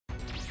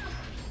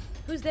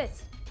Who's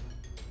this?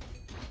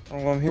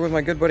 Oh, I'm here with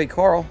my good buddy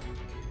Carl.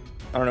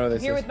 I don't know who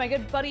this Here is. with my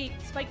good buddy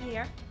Spiky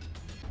here.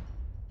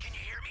 Can you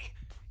hear me?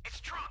 It's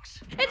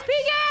Trunks. It's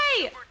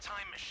PK!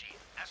 Time machine,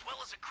 as well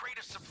as a crate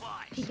of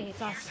supplies. PK,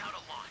 it's us. Here's how to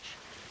launch.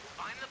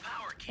 Find the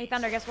power keys. Hey,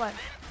 Thunder, guess what?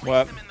 Then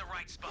What? place them in the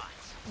right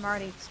spots. I'm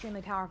already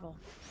extremely powerful.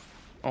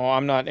 Oh,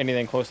 I'm not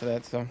anything close to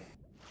that, so.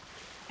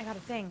 I got a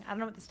thing. I don't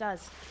know what this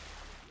does.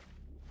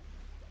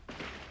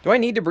 Do I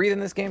need to breathe in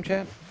this game,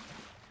 chat?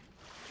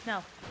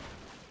 No.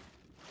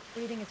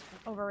 Breathing is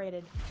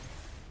overrated.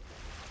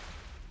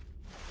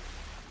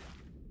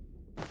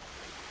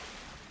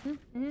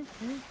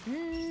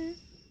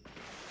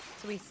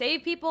 So we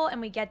save people and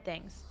we get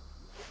things.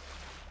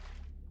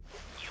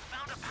 You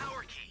found a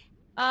power key.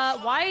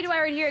 Why do I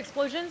already hear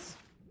explosions?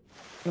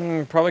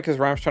 Probably because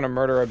Rhyme's trying to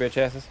murder our bitch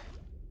asses.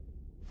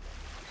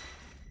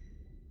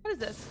 What is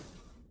this?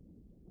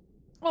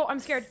 Oh, I'm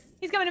scared.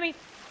 He's coming to me.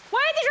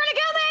 Why is he trying to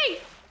kill me?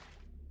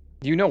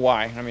 Do you know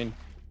why? I mean,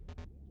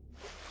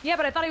 Yeah,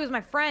 but I thought he was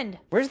my friend.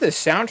 where's the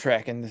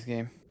soundtrack in this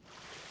game?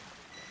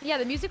 Yeah,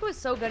 the music was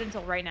so good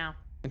until right now.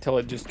 Until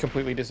it just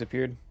completely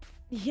disappeared.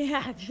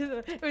 Yeah,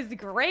 it was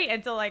great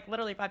until like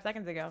literally 5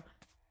 seconds ago.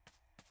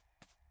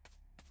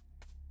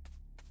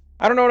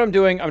 I don't know what I'm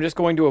doing. I'm just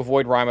going to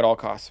avoid Rhyme at all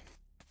costs.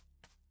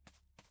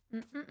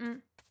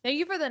 Thank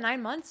you for the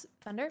 9 months,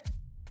 Thunder.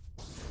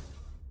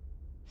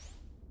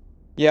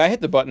 Yeah, I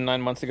hit the button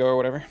 9 months ago or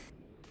whatever.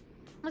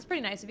 That's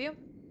pretty nice of you.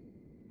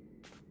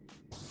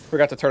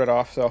 Forgot to turn it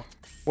off, so.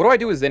 What do I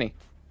do with Zinni?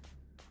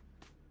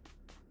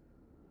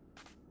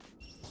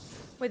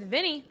 With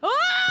Vinny.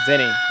 Ah!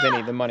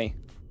 Zinni, the money.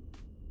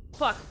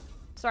 Fuck.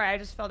 Sorry, I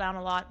just fell down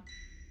a lot.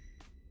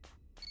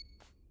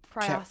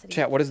 Cryosity.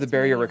 Chat, what does the That's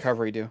barrier my name.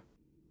 recovery do?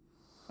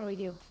 What do we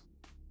do?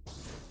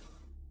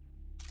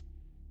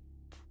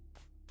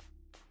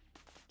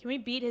 Can we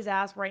beat his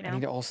ass right I now?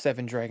 need all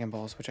 7 Dragon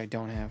Balls, which I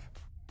don't have.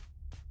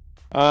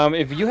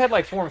 If you had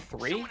like form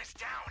 3, Someone is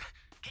down.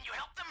 Can you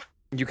help them?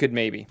 you could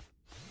maybe.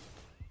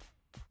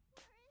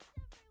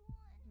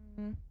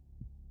 I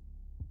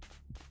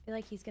feel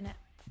like he's gonna...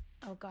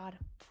 Oh, God.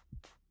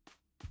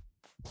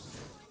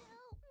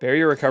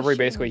 Barrier recovery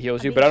shooting basically me.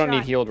 heals I'm you, but being I don't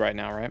need shot. healed right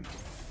now, right?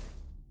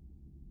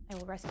 I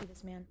will rescue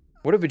this man.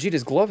 What do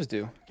Vegeta's gloves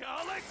do?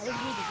 I would need to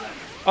heal.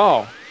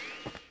 Oh,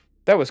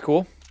 that was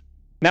cool.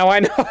 Now I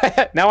know.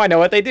 Now I know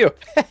what they do.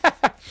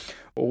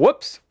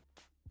 Whoops.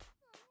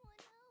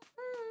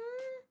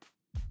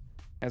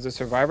 As a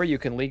survivor, you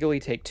can legally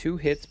take 2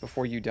 hits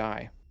before you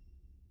die.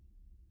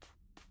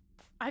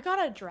 I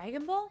got a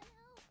Dragon Ball?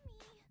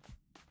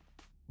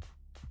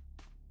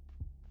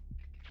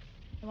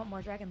 I want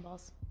more Dragon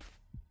Balls.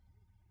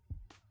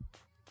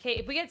 Okay,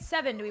 if we get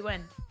 7, do we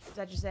win? Is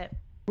that just it?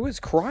 Who is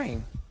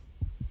crying?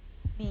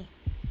 Me.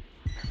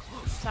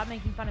 Stop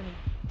making fun of me.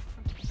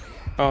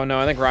 Oh no,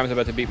 I think Rhyme's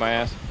about to beat my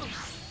ass.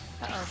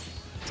 Uh-oh.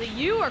 So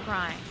you are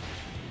crying.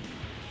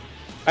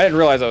 I didn't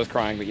realize I was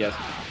crying, but yes.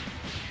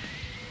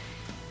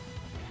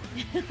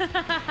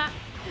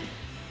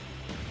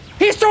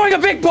 He's throwing a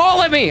big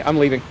ball at me! I'm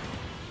leaving.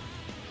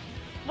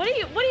 What do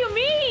you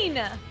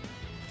mean?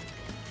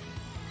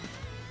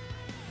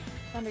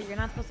 Thunder, you're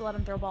not supposed to let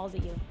him throw balls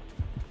at you.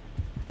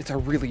 It's a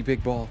really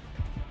big ball.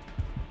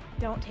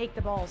 Don't take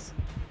the balls.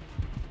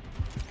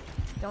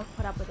 Don't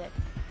put up with it.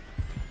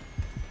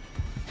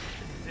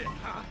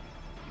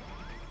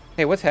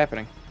 Hey, what's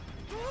happening?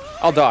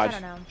 I'll dodge. I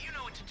don't know. You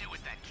know what to do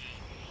with that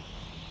key.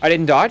 I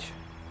didn't dodge?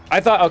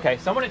 I thought, okay,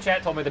 someone in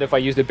chat told me that if I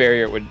used a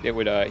barrier, it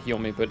would heal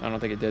me, but I don't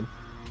think it did.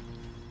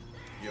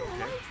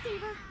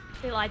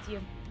 They lied to you.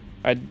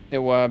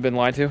 I've been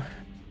lied to.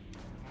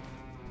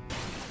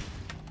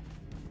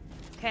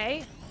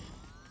 Okay.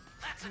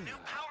 That's a new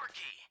power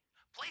key.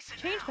 Place it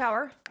Change now.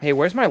 power. Hey,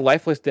 where's my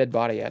lifeless dead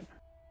body at?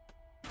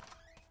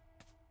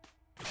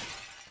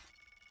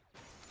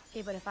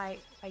 Okay, but if I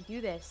do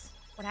this,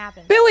 what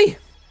happens? Billy!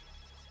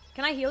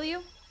 Can I heal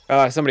you?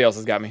 Somebody else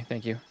has got me.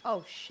 Thank you.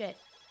 Oh shit.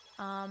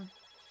 Oh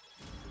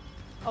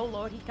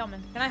lord, he's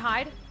coming. Can I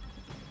hide?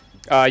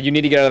 You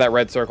need to get out of that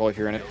red circle if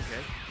you're in it.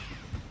 Okay.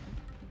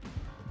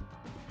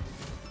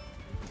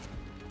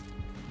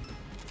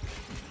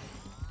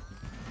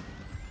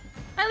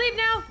 I leave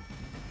now.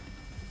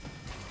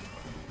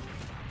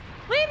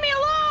 Leave me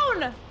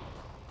alone.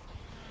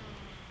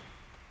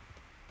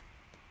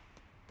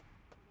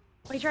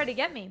 Well, he tried to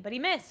get me, but he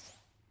missed.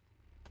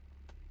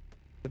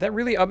 Did that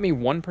really up me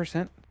 1%?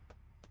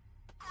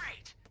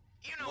 Great.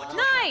 You know what to do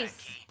with that Nice.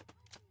 key.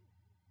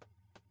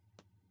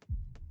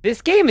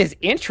 This game is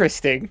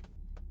interesting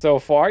so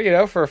far, you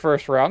know, for a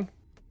first round.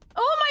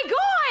 Oh my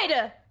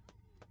god!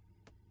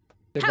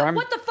 Did How, Rhyme-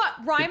 what the fuck?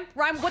 Rhyme,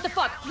 what the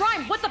fuck?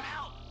 Rhyme, what the...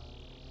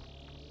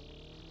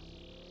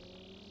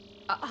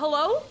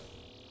 hello?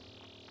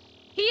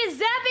 He is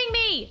zapping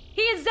me!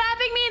 He is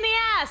zapping me in the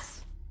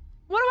ass!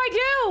 What do I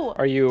do?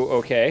 Are you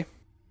okay?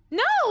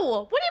 No!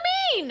 What do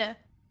you mean?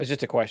 It's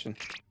just a question.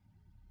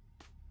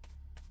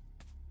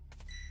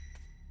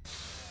 I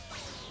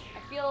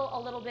feel a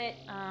little bit,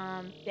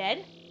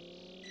 dead.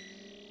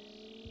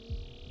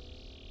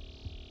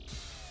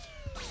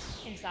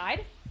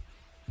 Inside.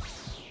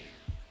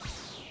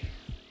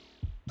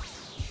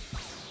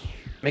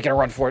 Making a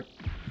run for it.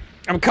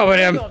 I'm coming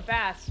You're in. going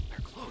fast.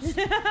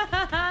 You're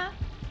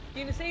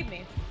gonna save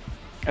me.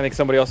 I think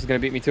somebody else is gonna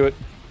beat me to it.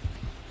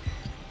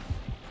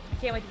 I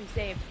can't wait to be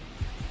saved.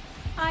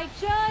 I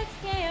just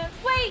can't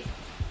wait.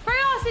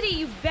 Curiosity,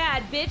 you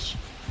bad bitch.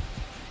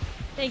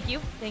 Thank you,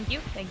 thank you,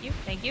 thank you,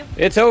 thank you.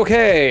 It's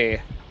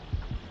okay.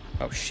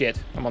 Oh shit!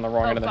 I'm on the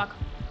wrong end of fuck.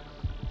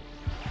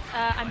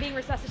 I'm being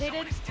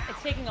resuscitated.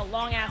 It's taking a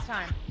long ass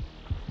time.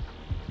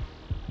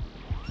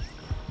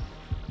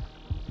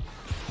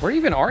 Where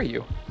even are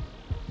you?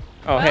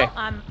 Oh, Well, hey.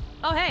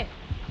 Oh, hey.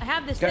 I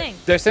have this thing.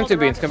 There's Called sensu the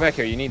beans. rocket Come back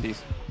here. You need these.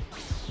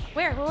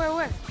 Where?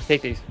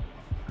 Take these.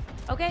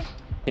 Okay.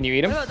 Can you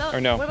eat them? What about those?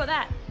 Or no? What about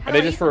that? How Are do they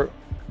I just eat for...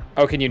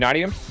 Oh, can you not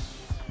eat them?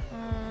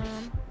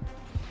 them?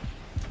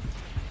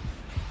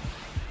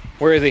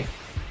 Where is he?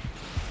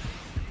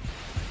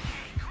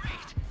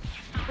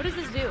 What does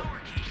this do?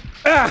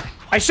 Ah!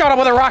 I shot him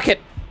with a rocket!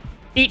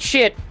 Eat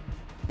shit!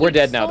 We're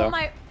dead now, though.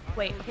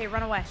 Wait, okay,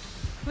 run away.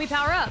 Can we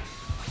power up?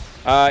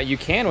 You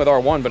can with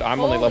R1, but I'm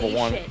only level Holy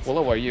 1. shit. What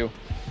level are you?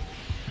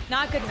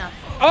 Not good enough.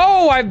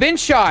 Oh, I've been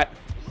shot!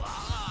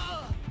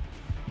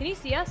 Can he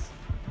see us?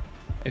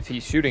 If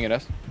he's shooting at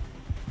us.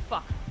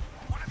 Fuck.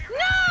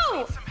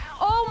 No!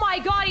 Oh my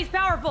god, he's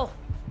powerful.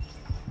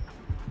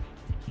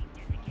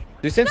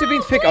 Do sensu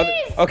beans pick other...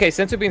 please! Okay,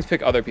 sensu beans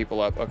pick other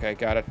people up. Okay,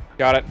 got it.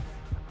 Got it.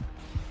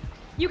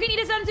 You can eat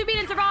a sensu bean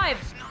and survive.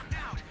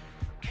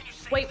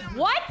 Wait,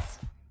 what?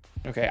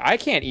 Okay, I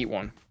can't eat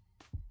one.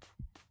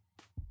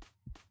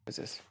 What is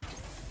this?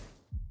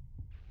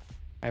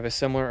 I have a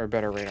similar or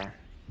better radar.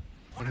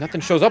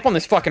 Nothing shows up on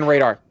this fucking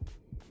radar.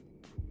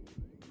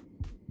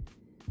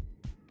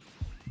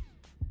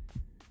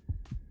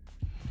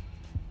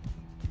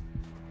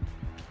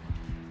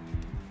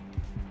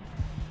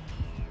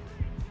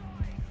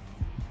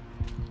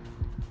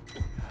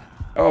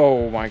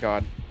 Oh my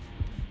god.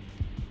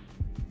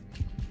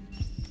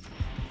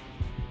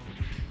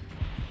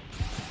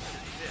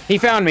 He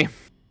found me.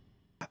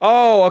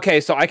 Oh, okay,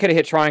 so I could have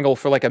hit triangle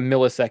for like a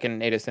millisecond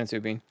and ate a sensu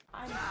bean.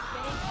 I'm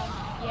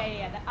spinning.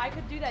 Yeah. I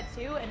could do that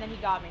too, and then he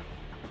got me.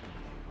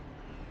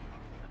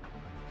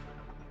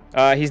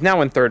 He's now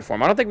in third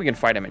form. I don't think we can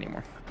fight him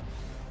anymore.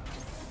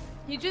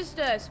 He just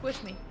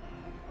squished me.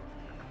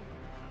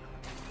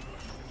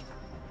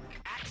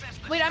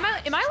 Wait, am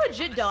I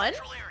legit done?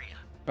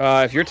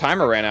 If your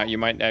timer ran out, you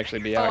might actually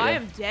be out. Oh, I yeah.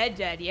 am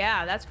dead.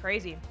 Yeah, that's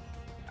crazy.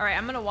 All right,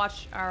 I'm gonna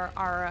watch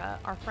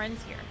our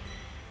friends here.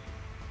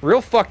 Real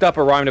fucked up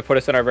a rhyme to put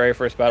us in our very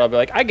first battle. Be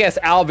like, I guess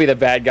I'll be the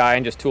bad guy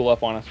and just tool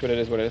up on us, but it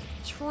is what it is.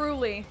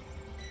 Truly.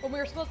 When we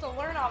were supposed to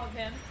learn off of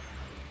him.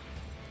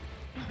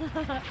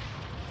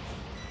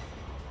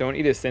 Don't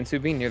eat a sensu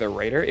bean near the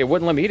raider. It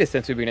wouldn't let me eat a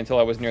sensu bean until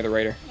I was near the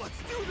raider. Let's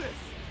do this.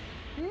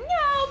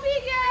 No,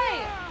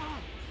 BK!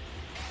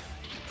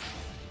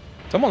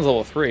 Someone's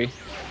level 3.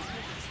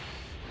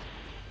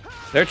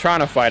 They're trying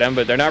to fight him,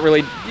 but they're not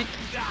really.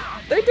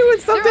 They're doing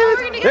something. They're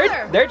working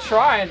together. They're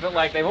trying, but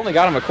like they've only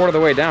got him a quarter of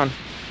the way down.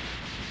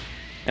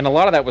 And a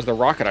lot of that was the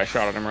rocket I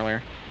shot at him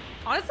earlier.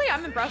 Honestly,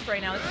 I'm impressed right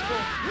now. This is cool.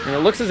 And it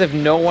looks as if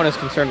no one is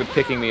concerned with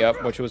picking me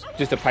up, which was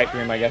just a pipe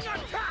dream, I guess.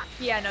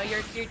 Yeah, no,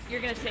 you're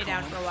gonna stay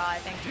down for a while, I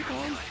think.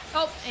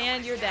 Oh,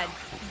 and you're dead.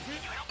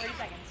 30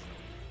 seconds.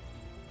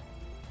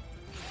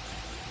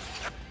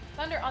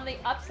 Thunder, on the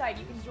upside,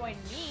 you can join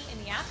me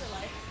in the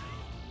afterlife.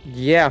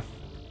 Yeah.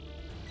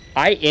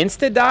 I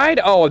insta-died?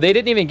 Oh, they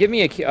didn't even give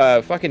me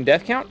a fucking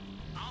death count?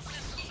 I'll send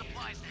some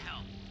supplies to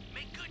help.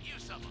 Make good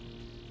use of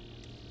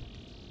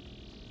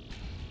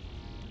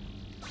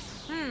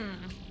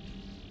them.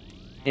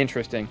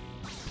 Interesting.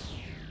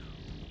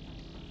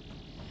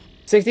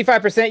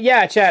 65%.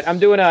 Yeah, chat. I'm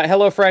doing a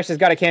HelloFresh has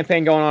got a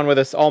campaign going on with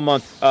us all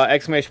month.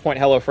 Exclamation point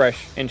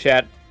HelloFresh in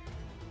chat.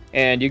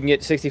 And you can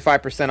get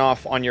 65%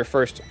 off on your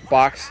first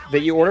box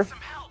that you order.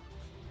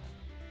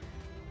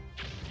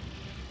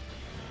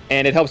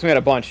 And it helps me out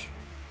a bunch.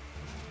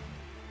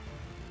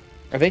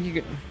 I think you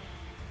can...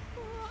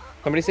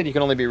 Somebody said you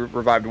can only be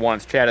revived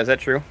once. Chad, is that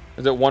true?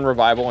 Is it one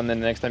revival and then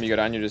the next time you go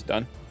down, you're just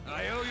done?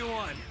 I owe you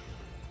one.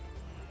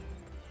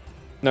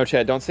 No,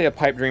 Chad, don't say a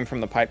pipe dream from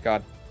the pipe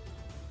god.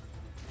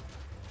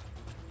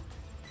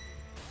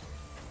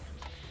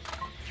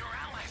 Your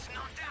allies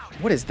knocked out.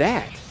 What is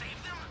that?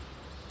 Save them.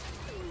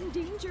 I'm in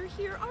danger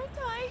here, aren't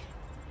I?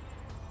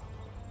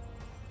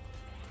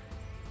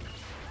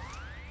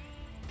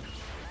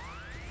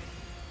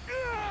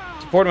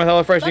 Supporting with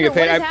HelloFresh, you get Thunder,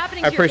 paid. what is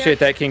happening I to your appreciate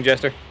that, King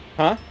Jester.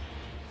 Huh?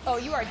 Oh,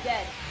 you are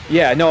dead.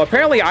 Yeah, no,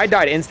 apparently I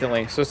died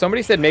instantly. So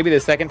somebody said maybe the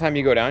second time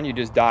you go down, you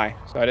just die.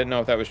 So I didn't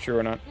know if that was true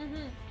or not.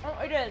 Oh,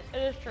 it is. It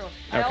is true.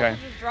 I Okay.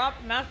 also just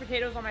dropped mashed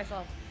potatoes on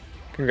myself.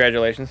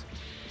 Congratulations.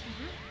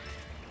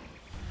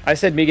 I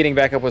said me getting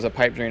back up was a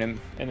pipe dream,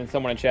 and then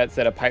someone in chat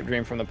said a pipe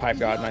dream from the pipe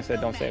god, and I said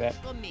don't say that.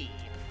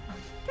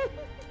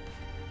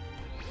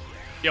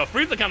 Yo,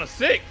 Frieza's kind of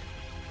sick.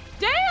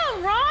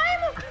 Damn,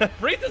 Rhyme!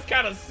 Frieza's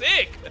kind of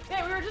sick.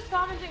 Yeah, we were just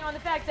commenting on the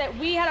fact that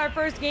we had our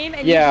first game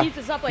and Yeah, you beat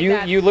us up like you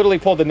that. you literally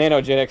pulled the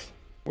nanogenics,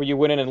 where you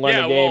went in and learned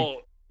Yeah, the game.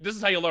 well, this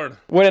is how you learn.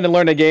 Went in and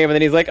learned a game, and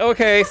then he's like,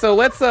 okay, so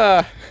let's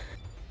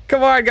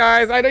Come on,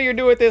 guys. I know you're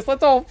doing this.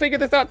 Let's all figure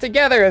this out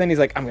together. And then he's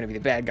like, I'm going to be the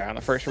bad guy on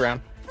the first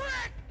round.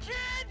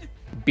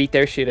 Beat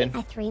their shit in.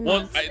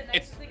 Well,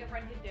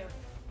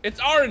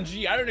 it's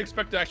RNG. I didn't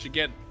expect to actually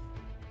get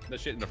the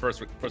shit in the first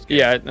game.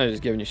 Yeah, I'm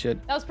just giving you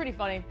shit. That was pretty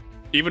funny.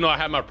 Even though I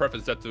had my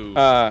preference set to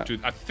I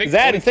think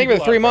Zad, and thank you for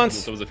the 3 months.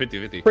 So it was a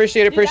 50-50.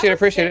 Appreciate it, Dude,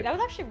 appreciate it. That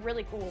was actually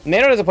really cool.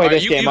 Nano doesn't play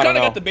this game, You I don't kind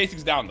of know. got the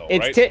basics down, though,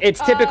 It's right? it's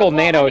typical Well,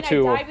 Nano I mean,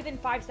 to I died within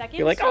 5 seconds,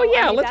 be like, so, oh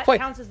yeah, I mean, let's that play.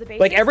 counts as the Like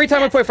basics. every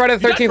time we play Friday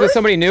the 13th with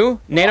somebody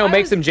new, Nano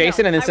makes him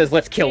Jason and then says,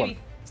 let's kill him.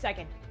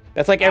 Second.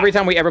 That's like every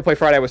time we ever play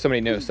Friday with somebody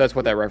new. So that's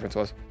what that reference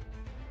was.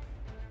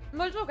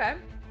 But it's okay.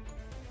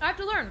 I have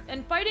to learn.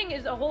 And fighting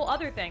is a whole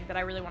other thing that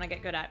I really want to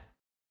get good at.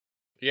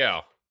 Yeah.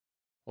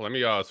 Well, let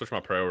me switch my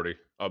priority.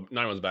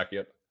 Not one's back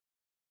yet.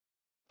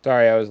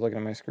 Sorry, I was looking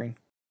at my screen.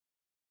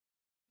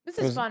 This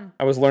is fun.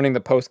 I was learning the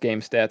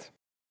post-game stats.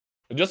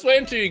 Just wait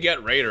until you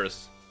get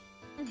Raiders.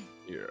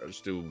 Yeah,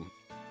 just do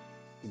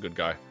good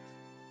guy.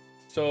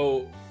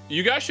 So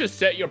you guys should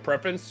set your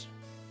preference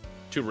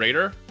to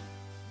Raider.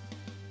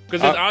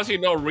 Because there's honestly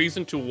no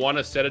reason to want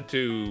to set it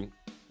to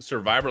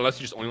Survivor unless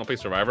you just only want to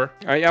play Survivor.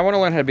 All right, I want to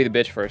learn how to be the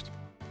bitch first.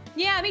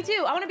 Yeah, me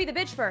too. I want to be the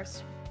bitch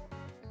first.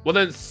 Well,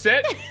 then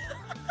set...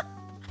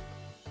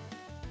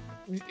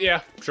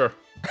 Yeah, sure.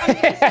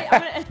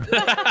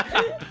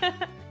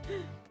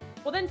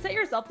 Well, then set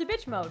yourself to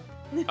bitch mode.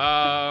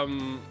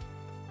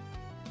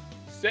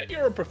 Set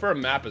your preferred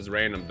map as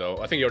random, though.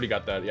 I think you already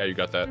got that. Yeah, you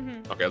got that.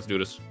 Okay, let's do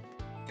this.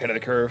 Head of the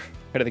curve.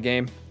 Head of the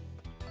game.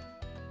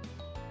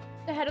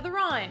 The head of the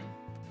rhyme.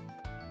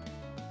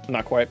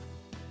 Not quite.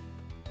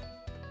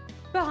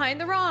 Behind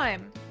the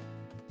rhyme.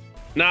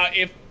 Now,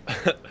 if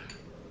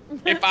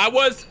if I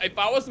was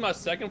in my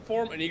second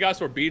form and you guys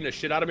were beating the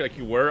shit out of me like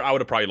you were, I would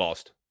have probably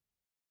lost.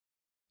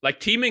 Like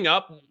teaming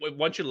up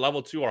once you're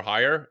level 2 or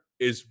higher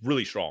is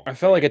really strong. I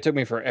felt like it took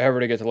me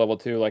forever to get to level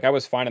 2. Like I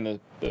was finding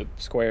the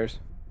squares.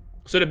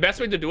 So the best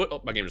way to do it,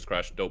 oh, my game just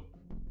crashed. Dope.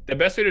 The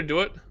best way to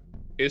do it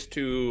is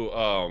to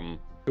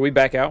Do we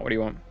back out? What do you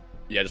want?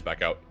 Yeah, just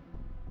back out.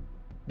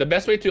 The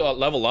best way to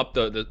level up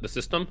the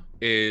system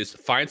is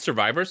find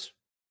survivors.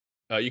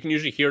 You can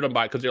usually hear them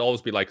because they'll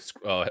always be like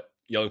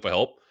yelling for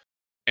help.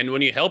 And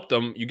when you help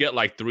them, you get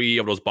like 3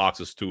 of those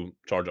boxes to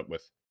charge up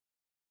with.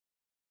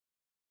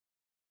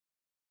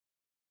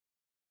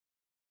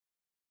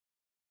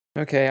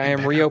 Okay, I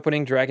am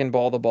reopening Dragon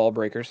Ball: The Ball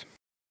Breakers.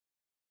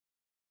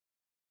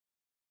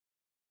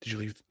 Did you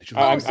leave?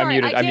 Oh, sorry. I'm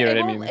muted. I'm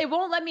muted. It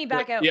won't let me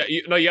back out. Yeah,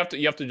 you have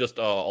to just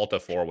Alt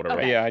F4 or whatever.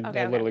 Okay. Yeah,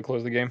 I literally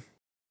closed the game.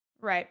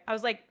 Right. I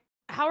was like,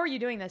 how are you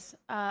doing this?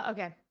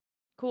 Okay.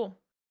 Cool.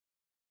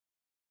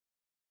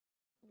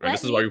 And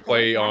this is why we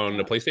play on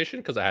the PlayStation,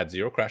 because I had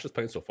 0 crashes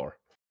playing so far.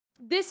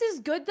 This is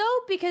good though,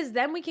 because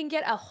then we can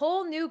get a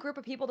whole new group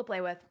of people to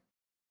play with.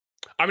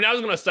 I mean, I was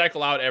gonna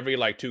cycle out every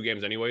like 2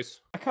 games anyways.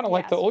 I kind of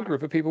like the old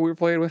group of people we were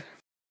playing with.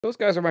 Those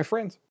guys are my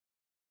friends.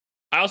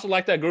 I also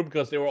like that group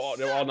because they were all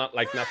not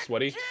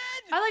sweaty.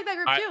 I like that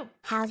group too.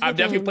 I've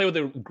definitely played with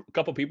a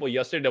couple people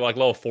yesterday. They were like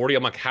level 40.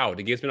 I'm like, how?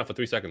 They gave me enough for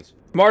 3 seconds.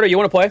 Marta, you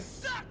want to play?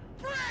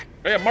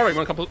 Oh, yeah, Mario, you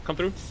want to come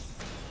through?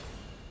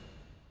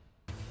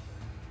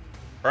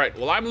 All right.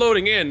 Well, I'm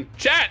loading in.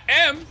 Chat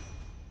M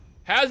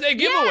has a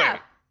giveaway. Yeah.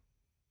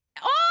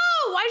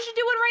 Oh, I should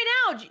do one right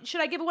now.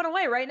 Should I give one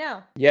away right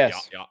now?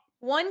 Yes. Yeah.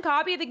 1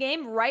 copy of the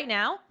game right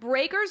now.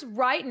 Breakers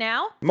right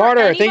now.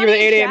 Marta, thank you for the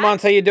 88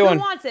 months. How you doing? Who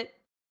wants it?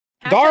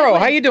 Daro,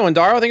 how you doing,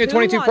 Daro? I think you're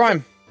 22 Prime.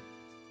 It?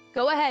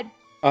 Go ahead.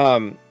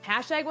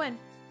 Hashtag win.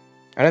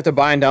 I'd have to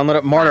buy and download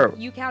it. Marta,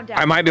 you count down.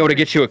 I might be able to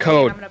get you a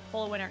code. I'm gonna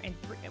pull a winner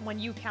when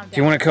you count down. Do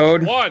you want a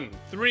code? 1,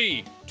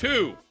 3,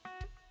 2,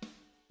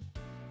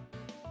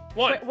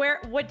 1.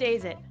 What day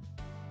is it?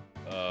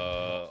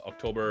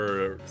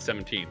 October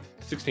 17th,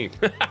 16th.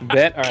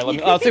 Bet. All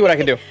right, I'll see what I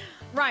can do.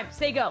 Rhyme,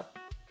 say go.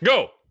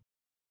 Go.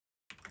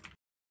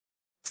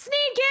 Sneak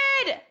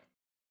Kid!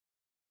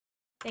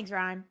 Thanks,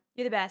 Rhyme.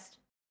 You're the best.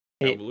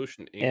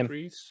 Evolution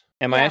increase.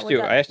 I asked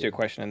you a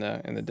question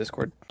in the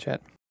Discord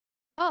chat.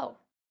 Oh.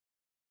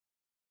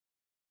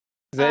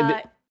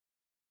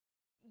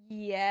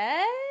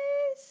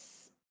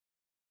 Yes.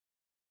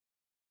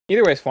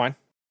 Either way is fine.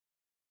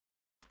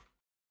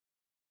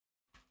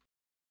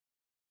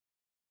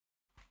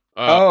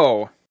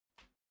 No,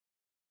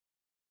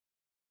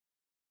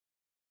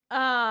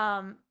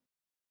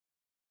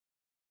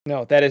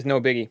 that is no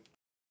biggie.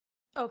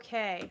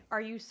 Okay.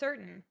 Are you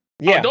certain?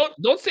 Yeah. Oh,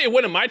 don't say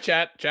win in my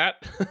chat.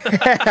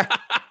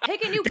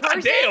 Pick a new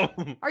person.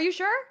 Damn. Are you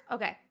sure?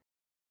 Okay.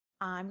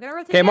 I'm gonna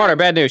rotate. Okay, Marta,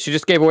 bad news. She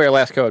just gave away her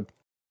last code.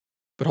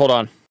 But hold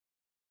on.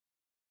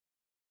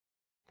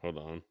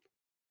 Hold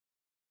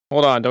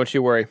on. Don't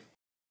you worry.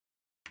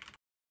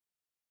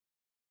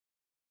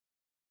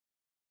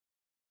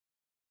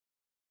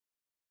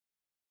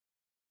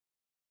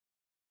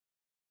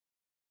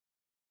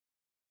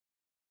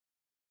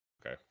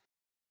 Okay.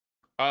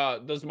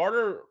 Does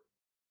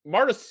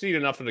Marta's seen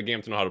enough of the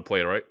game to know how to play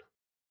it, right?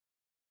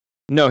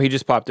 No, he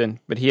just popped in,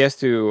 but he has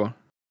to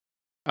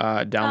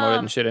download it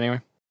and shit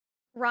anyway.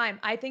 Rhyme,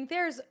 I think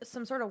there's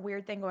some sort of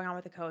weird thing going on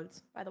with the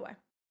codes, by the way. What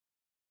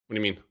do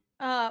you mean?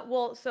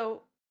 Well,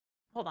 so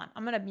hold on.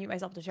 I'm gonna mute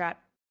myself to chat,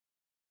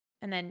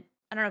 and then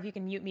I don't know if you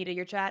can mute me to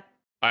your chat.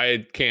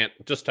 I can't.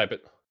 Just type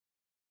it.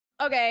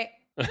 Okay.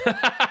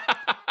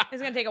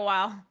 It's gonna take a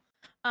while.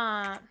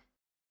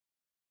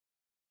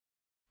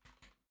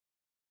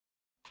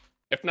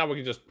 If not, we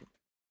can just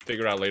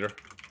figure it out later.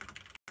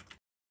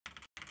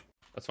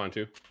 That's fine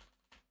too.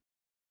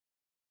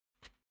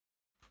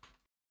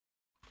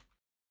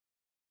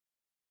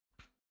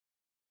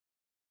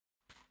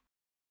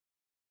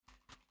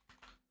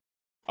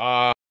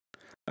 Oh.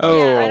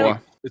 Yeah,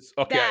 It's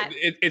okay. That-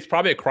 It's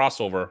probably a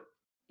crossover.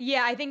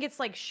 yeah, I think it's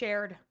like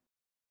shared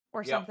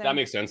or Yeah, something. that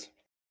makes sense.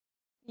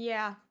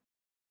 Yeah.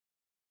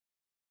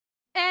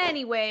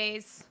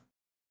 Anyways.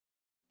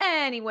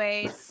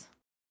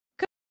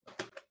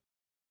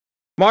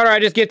 Marta, I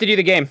just gifted you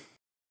the game.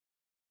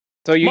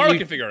 So Marta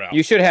can figure it out.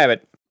 You should have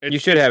it. You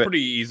should have it. It's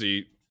pretty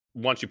easy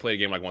once you play a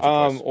game like once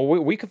or twice.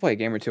 Well, we could play a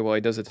game or two while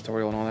he does the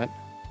tutorial and all that.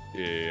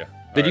 Yeah.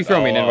 Did you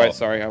throw me an invite?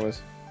 Sorry, I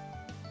was.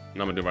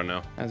 No, I'm gonna do it right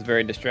now. I was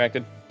very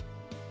distracted.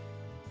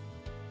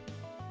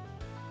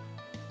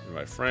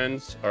 Invite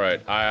friends. All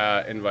right,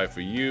 I invite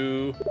for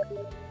you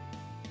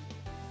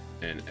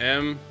and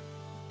M.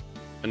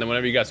 And then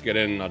whenever you guys get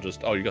in, I'll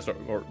just. Oh, you guys are.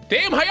 Or,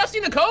 damn, how y'all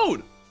seen the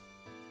code?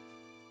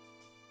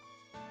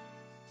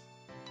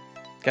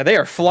 God, they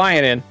are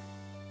flying in.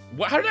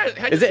 What? How did I?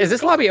 How Is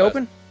this lobby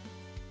open?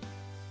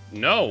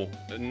 No,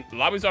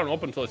 lobbies aren't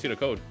open until I see the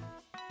code.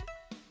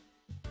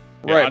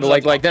 Yeah, Right,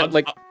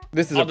 but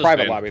this is a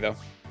private lobby though.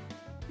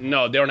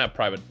 No, they don't have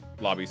private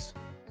lobbies.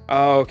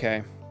 Oh,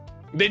 okay.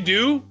 They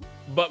do,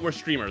 but we're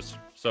streamers,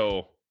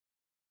 so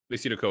they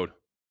see the code.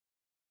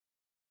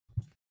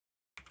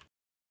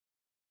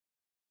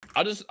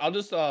 I'll just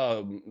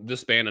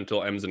disband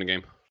until M's in the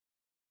game.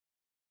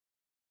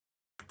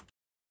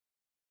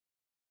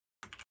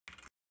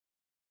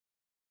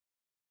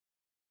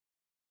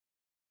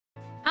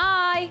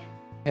 Hi.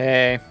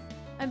 Hey,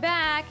 I'm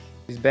back.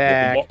 he's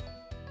back.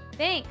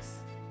 Thanks.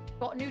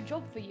 Got a new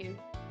job for you.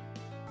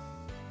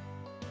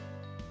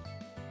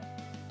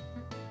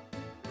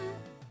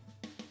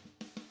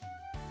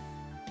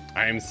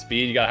 I am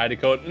Speed. You got to hide the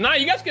code. Nah,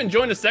 you guys can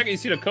join the second you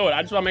see the code.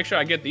 I just want to make sure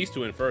I get these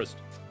two in first.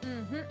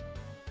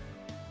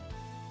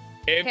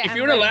 If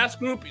you're in the last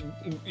group,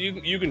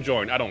 you can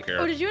join. I don't care.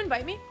 Oh, did you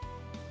invite me?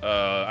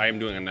 I am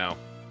doing it now.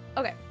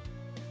 Okay.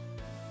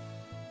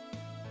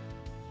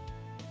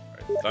 All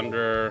right,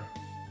 Thunder.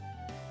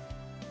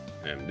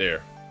 And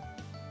there.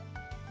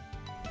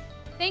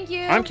 Thank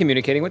you. I'm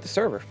communicating with the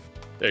server.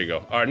 There you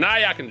go. All right, now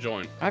y'all can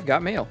join. I've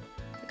got mail.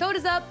 The code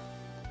is up.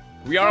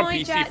 We are on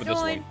Join, PC chat, for this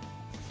join. one.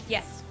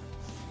 Yes.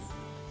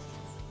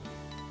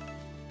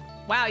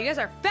 Wow, you guys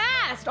are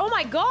fast. Oh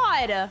my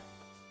god.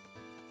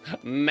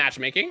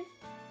 Matchmaking.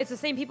 It's the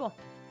same people.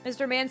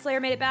 Mr.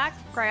 Manslayer made it back.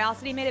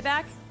 Cryosity made it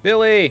back.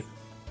 Billy.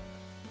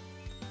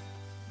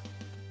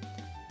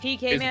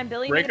 PK Man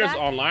Billy made it Breakers back.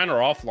 online or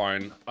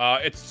offline?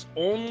 It's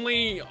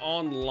only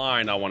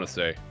online, I want to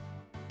say.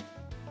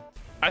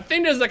 I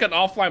think there's like an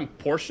offline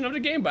portion of the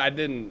game, but I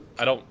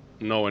don't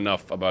know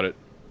enough about it.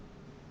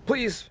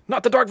 Please,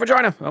 not the dark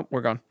vagina. Oh,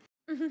 we're gone.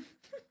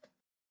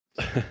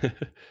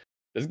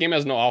 This game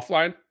has no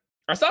offline.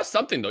 I saw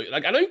something though.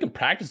 Like I know you can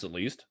practice at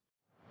least.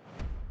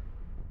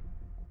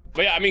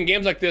 But yeah, I mean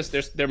games like this,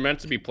 they're meant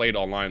to be played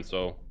online,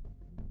 so.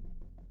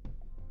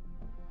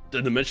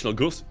 The Dimensional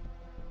Goose.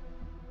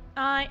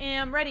 I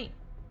am ready.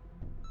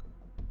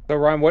 So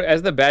Ryan,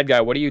 as the bad guy,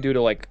 what do you do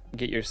to like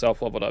get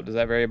yourself leveled up? Does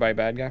that vary by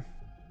bad guy?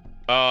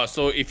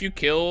 So if you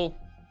kill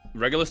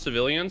regular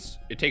civilians,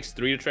 it takes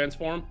 3 to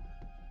transform.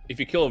 If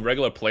you kill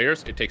regular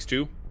players, it takes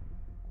 2.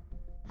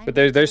 But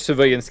there's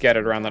civilians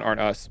scattered around that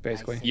aren't us,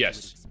 basically.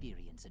 Yes.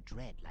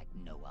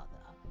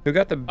 Who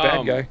got the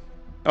bad guy?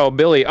 Oh,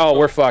 Billy. Oh,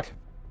 we're fucked.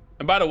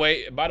 And by the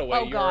way,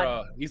 Oh,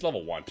 God. he's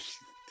level 1.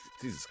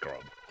 Jesus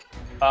Christ.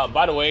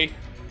 By the way,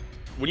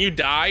 when you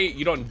die,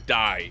 you don't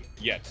die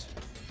yet.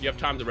 You have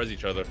time to res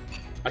each other.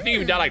 I think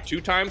if you die like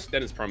 2 times,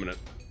 then it's permanent.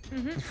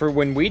 For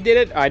when we did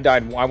it, I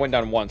died. I went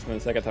down once, and then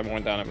the second time I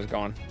went down, it was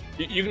gone.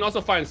 You can also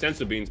find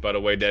sensu beans, by the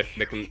way, that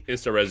can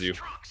insta-res you.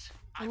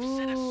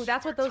 Ooh,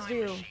 that's what those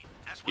do.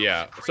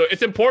 Yeah, so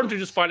it's important to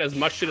just find as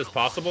much shit as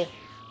possible.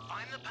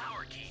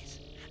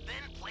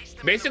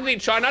 Basically,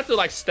 try not to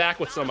like stack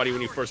with somebody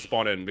when you first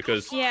spawn in,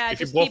 because Yeah, if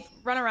just you both, keep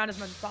run around as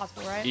much as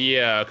possible, right?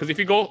 yeah, because if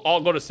you all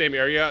go to the same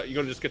area, you're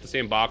gonna just get the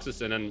same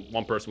boxes, and then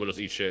one person will just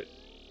eat shit.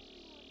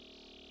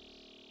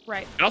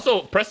 Right. And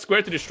also press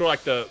square to destroy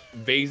like the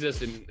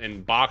vases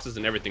and boxes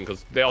and everything,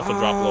 because they also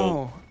drop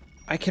low.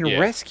 I can Yeah.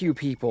 rescue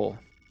people.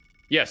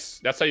 Yes,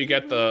 that's how you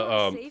get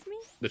Save me?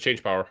 the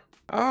change power.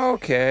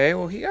 Okay,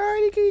 well he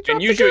already dropped And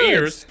the use your goods.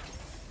 ears,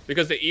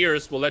 because the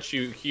ears will let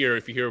you hear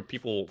if you hear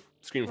people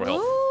scream for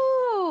help.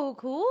 Ooh,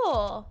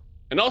 cool.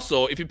 And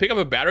also, if you pick up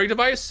a battery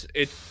device,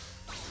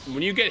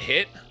 when you get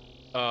hit,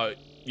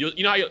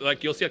 you know how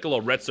you'll see like a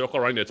little red circle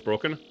around that's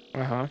broken.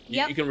 Uh-huh.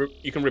 Yep.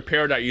 You can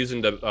repair that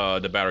using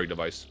the battery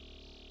device.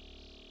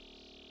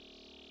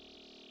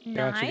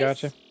 Nice.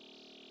 Gotcha.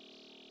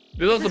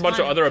 There's also a bunch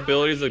of fun. other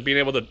abilities like being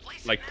able to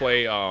like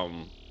play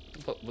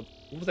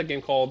what was that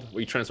game called? Where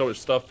you transform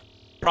stuff?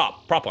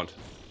 Prop hunt.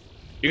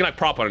 You can like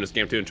prop hunt in this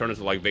game too and turn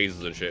into like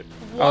vases and shit.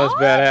 What? Oh,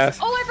 that's badass.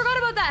 Oh, I forgot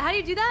about that. How do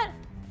you do that?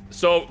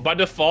 So by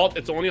default,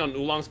 it's only on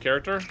Oolong's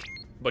character,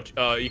 but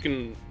you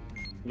can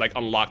like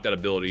unlock that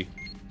ability.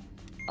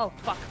 Oh,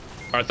 fuck.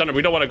 All right, Thunder,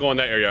 we don't want to go in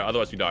that area,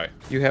 otherwise you die.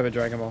 You have a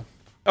Dragon Ball.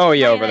 Oh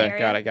yeah, Oh, over yeah, there.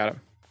 area. Got it.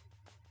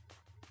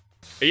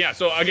 Yeah,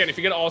 so again, if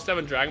you get all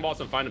 7 Dragon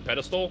Balls and find a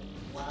pedestal,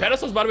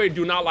 pedestals, by the way,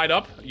 do not light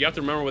up. You have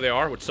to remember where they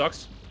are, which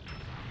sucks.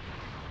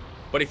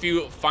 But if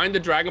you find the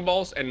Dragon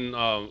Balls and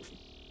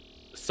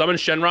summon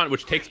Shenron,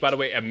 which takes, by the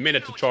way, a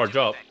minute to charge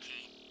up,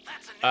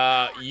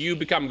 you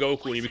become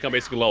Goku and you become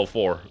basically level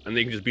 4, and then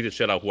you can just beat the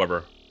shit out of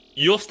whoever.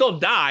 You'll still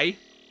die,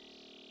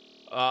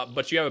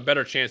 but you have a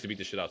better chance to beat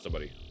the shit out of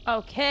somebody.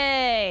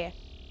 Okay.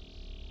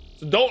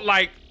 So don't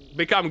like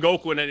become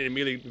Goku and then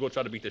immediately go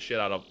try to beat the shit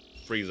out of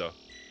Frieza.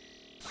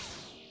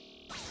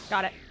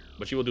 Got it.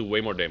 But she will do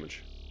way more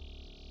damage.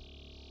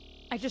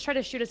 I just tried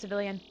to shoot a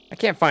civilian. I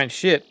can't find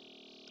shit.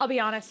 I'll be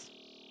honest.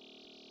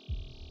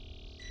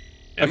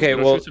 And Okay, you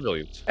don't well, shoot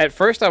civilians. At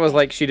first I was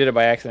like, she did it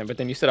by accident, but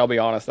then you said, I'll be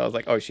honest. I was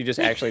like, oh, she just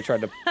actually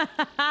tried to.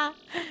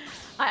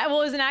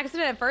 Well, it was an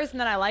accident at first, and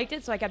then I liked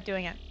it, so I kept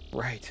doing it.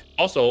 Right.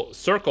 Also,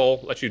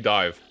 circle lets you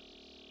dive.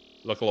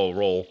 Like a little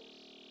roll.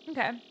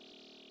 Okay.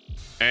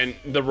 And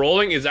the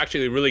rolling is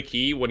actually really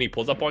key when he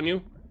pulls up on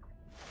you.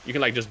 You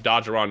can like just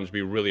dodge around and just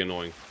be really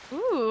annoying.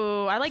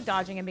 Ooh, I like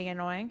dodging and being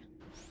annoying.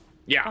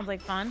 Yeah. Sounds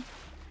like fun.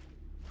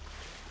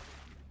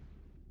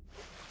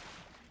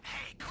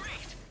 Hey, great!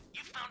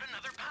 You found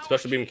another power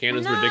Special beam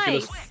cannon's Nice.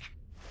 ridiculous.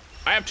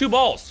 I have 2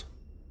 balls.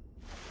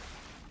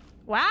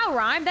 Wow,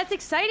 Rhyme, that's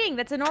exciting.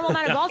 That's a normal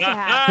amount of balls to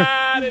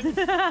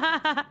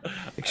have.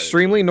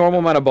 Extremely normal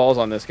amount of balls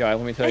on this guy,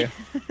 let me tell you.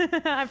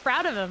 I'm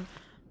proud of him.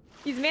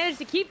 He's managed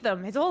to keep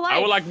them his whole life. I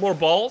would like more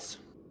balls.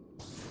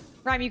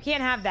 Rhyme, you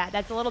can't have that.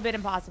 That's a little bit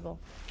impossible.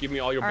 Give me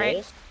all your All right.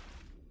 balls.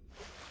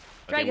 I think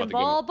I'm Dragon about to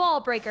Ball ball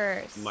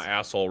breakers. get my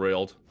asshole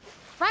railed.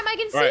 Rhyme, I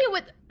can see Right. you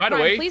with. By the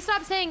Rhyme, way- please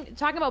stop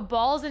talking about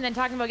balls and then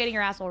talking about getting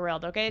your asshole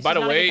railed. Okay, it's By just the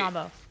not a way- good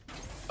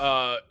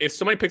combo. If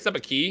somebody picks up a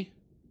key,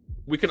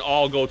 we can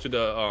all go to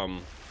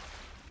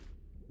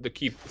the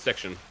key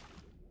section.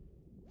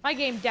 My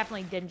game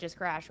definitely didn't just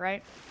crash,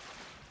 right?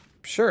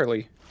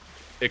 Surely.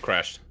 It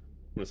crashed.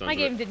 My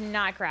game did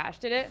not crash,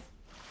 did it?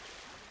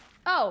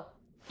 Oh,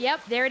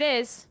 yep, there it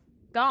is.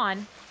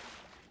 Gone.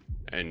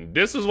 And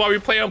this is why we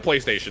play on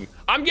PlayStation.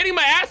 I'm getting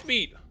my ass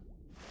beat.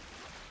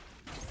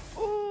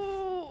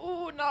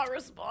 Ooh, not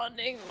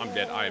responding. I'm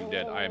dead. I am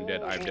dead. I am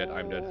dead. I am dead. I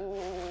am dead.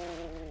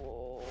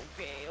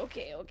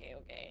 Okay.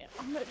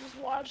 I'm gonna just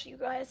watch you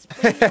guys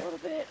play a little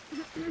bit.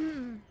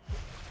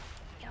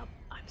 Yep,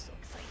 I'm so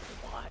excited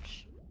to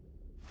watch.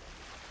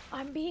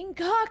 I'm being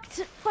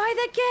cucked by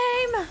the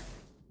game.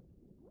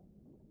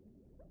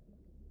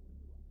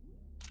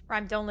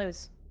 Rhyme, don't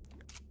lose.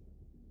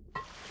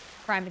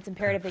 Rhyme, it's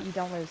imperative that you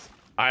don't lose.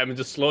 I am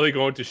just slowly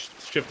going to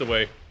shift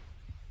away.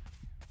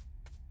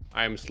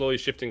 I am slowly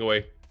shifting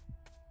away.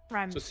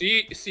 Rhyme. So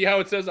see how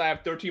it says I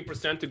have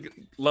 13% to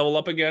level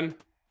up again? I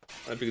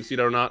don't know if you can see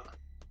that or not.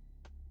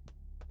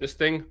 This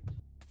thing.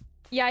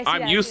 Yeah, I see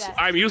that. I see that.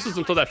 I'm useless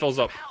until that fills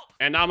up.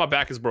 And now my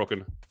back is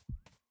broken.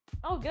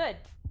 Oh, good.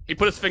 He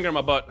put his finger in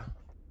my butt.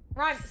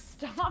 Rhyme,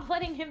 stop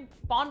letting him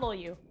fondle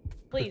you.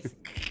 Please.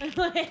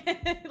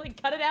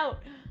 like, cut it out.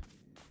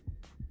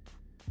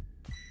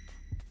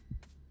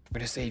 I'm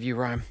gonna save you,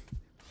 Rhyme.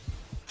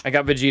 I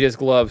got Vegeta's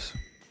gloves.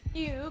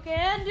 You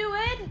can do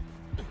it.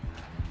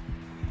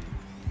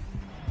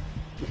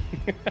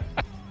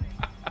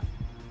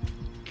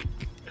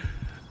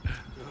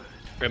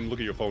 Em, look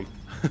at your phone.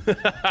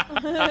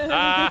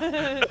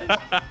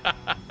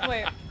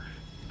 Wait.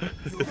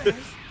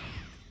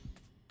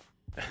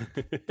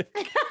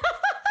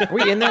 Are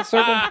we in that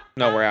circle?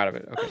 No, we're out of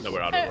it. Okay. No, we're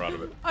out of it. We're out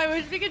of it. I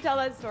wish we could tell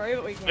that story,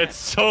 but we can't. It's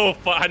so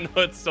fun. I know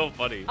it's so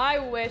funny. I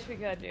wish we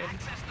could, dude.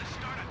 Access the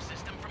startup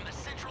system from the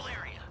central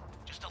area.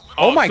 Just a little.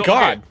 Oh my so,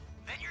 god.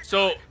 okay.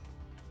 So,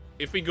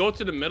 if we go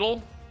to the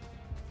middle,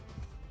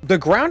 The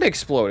ground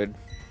exploded.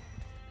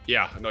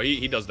 yeah, no,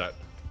 he does that.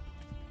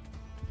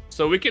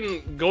 So we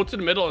can go to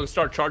the middle and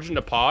start charging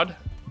the pod.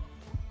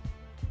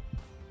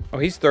 Oh,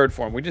 he's third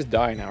form. We just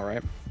die now,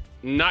 right?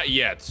 Not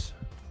yet.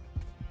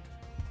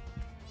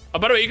 Oh,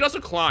 by the way, you can also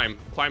climb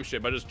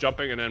shit by just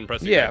jumping and then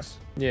pressing X.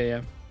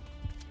 Yeah.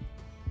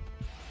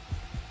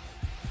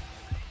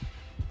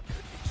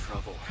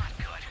 Trouble. Not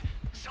good.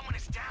 Someone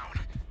is down.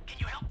 Can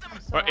you help them?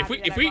 All right, if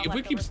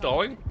we keep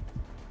stalling,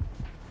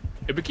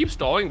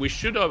 we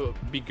should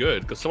be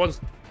good because once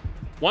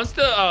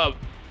the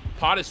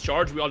pod is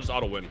charged, we all just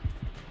auto win.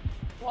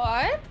 What?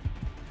 I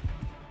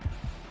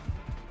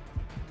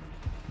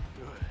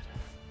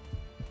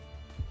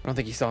don't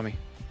think he saw me.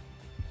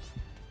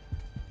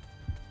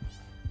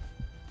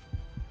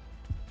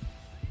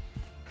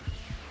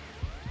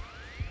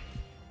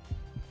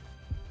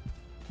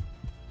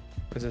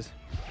 What is this?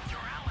 Your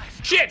allies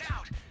are Shit!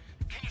 out.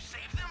 Can you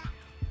save them?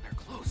 They're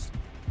close.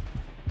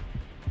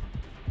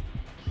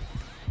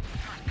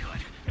 Not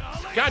good.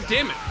 God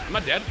damn it! Am I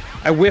dead?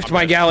 I whiffed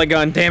my Gala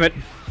gun, damn it.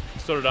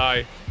 So did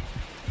I.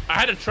 I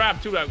had a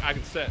trap too that I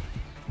could set.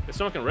 If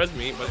someone can res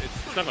me, but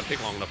it's not gonna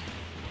take long enough.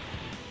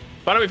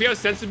 By the way, if you have a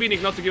sense beam, you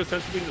can also give a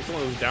sense beam to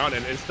someone who's down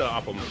and insta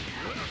up them.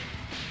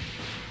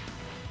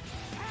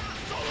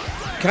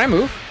 Can I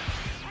move?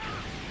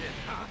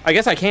 I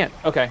guess I can't.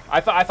 Okay.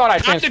 I thought I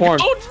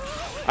transformed.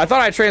 I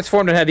thought I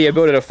transformed and had the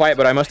ability to fight,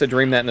 but I must have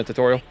dreamed that in the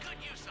tutorial.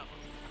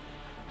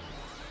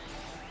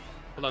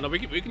 Hold on, no, we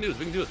can do this.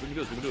 We can do this. We can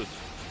do this. We can do this.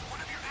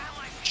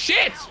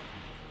 Shit!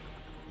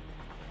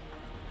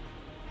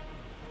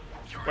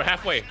 We're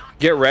halfway.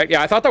 Get wrecked.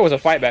 Yeah, I thought there was a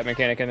fight back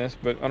mechanic in this,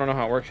 but I don't know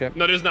how it works yet.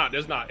 No, there's not.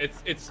 There's not.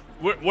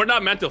 We're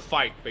not meant to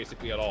fight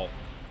basically at all.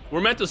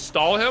 We're meant to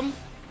stall him.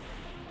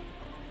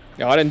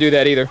 No, I didn't do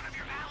that either.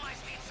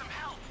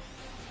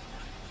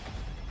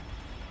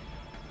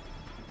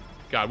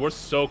 God, we're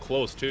so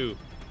close too.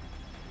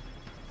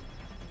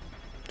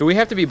 Do we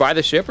have to be by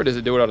the ship, or does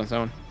it do it on its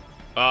own?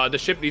 The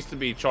ship needs to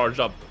be charged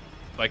up,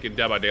 like in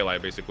Dead by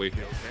Daylight, basically.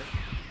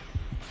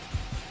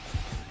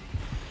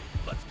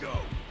 Let's go.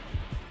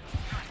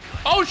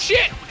 Oh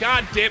shit!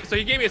 God damn! So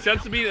he gave me a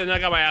sense beat, and I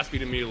got my ass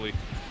beat immediately.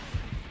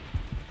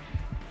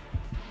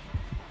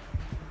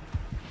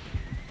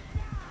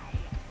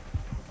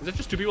 Is it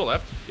just 2 people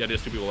left? Yeah,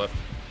 there's 2 people left.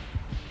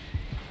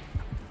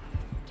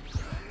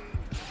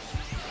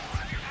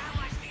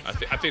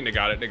 I think they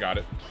got it. They got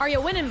it. Are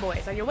you winning,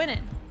 boys? Are you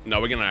winning? No,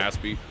 we're getting our ass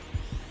beat.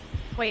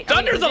 Wait.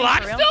 Thunder's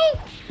alive still?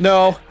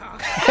 No.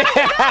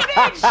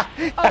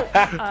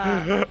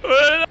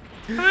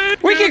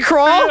 We can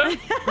crawl.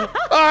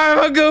 I'm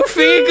a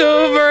goofy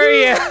goober,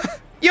 yeah.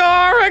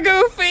 You're a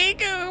goofy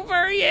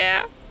goober,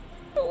 yeah.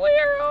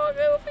 We're all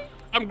goofy.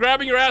 I'm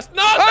grabbing your ass.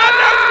 No, Thunder's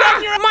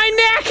grabbing your ass. My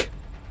neck.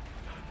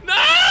 No,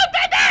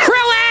 Thunder!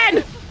 Krillin!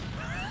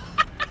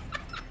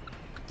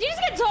 Did you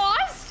just get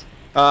tossed?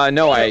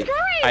 No, Jesus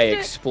Christ. I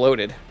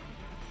exploded.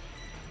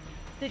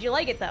 Did you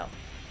like it though?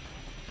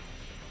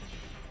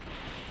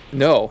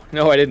 No,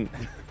 I didn't.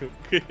 I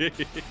think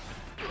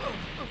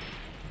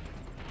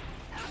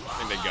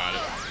they got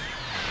it.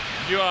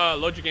 Did you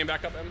load your game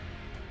back up, Em?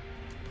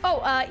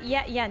 Oh,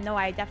 yeah, no,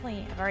 I've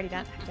definitely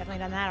done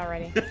that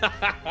already.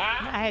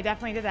 I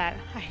definitely did that.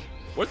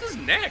 What's his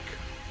neck?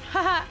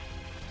 Haha.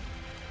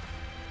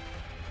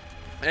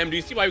 Em, do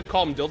you see why we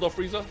call him Dildo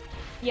Frieza?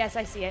 Yes,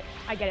 I see it.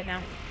 I get it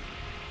now.